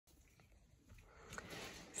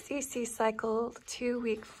Feces Cycle 2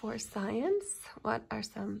 Week 4 Science. What are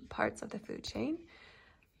some parts of the food chain?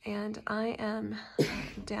 And I am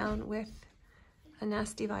down with a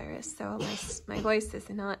nasty virus, so my voice is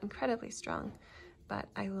not incredibly strong, but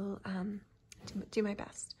I will do my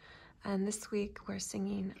best. And this week we're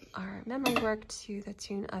singing our memory work to the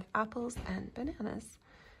tune of Apples and Bananas.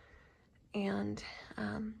 And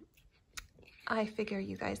I figure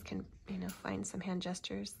you guys can, find some hand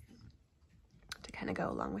gestures to kind of go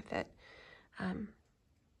along with it.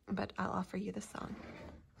 But I'll offer you the song.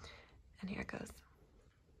 And here it goes.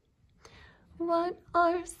 What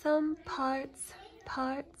are some parts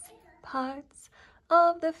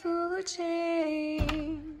of the food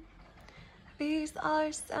chain? These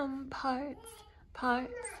are some parts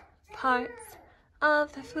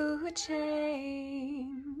of the food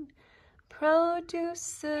chain.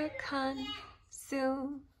 Producer,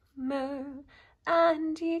 consumer,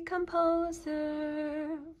 and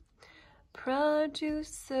decomposer.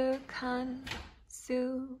 Producer,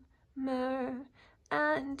 consumer,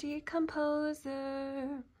 and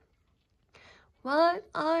decomposer. What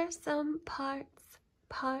are some parts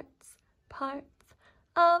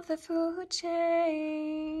of the food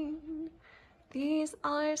chain? These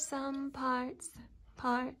are some parts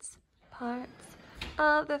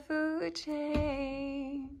of the food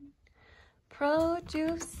chain.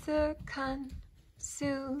 Producer, consumer,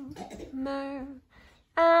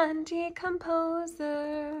 and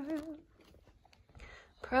decomposer.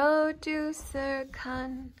 Producer,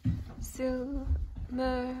 consumer,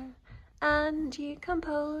 and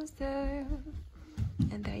decomposer.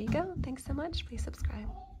 And there you go. Thanks so much. Please subscribe.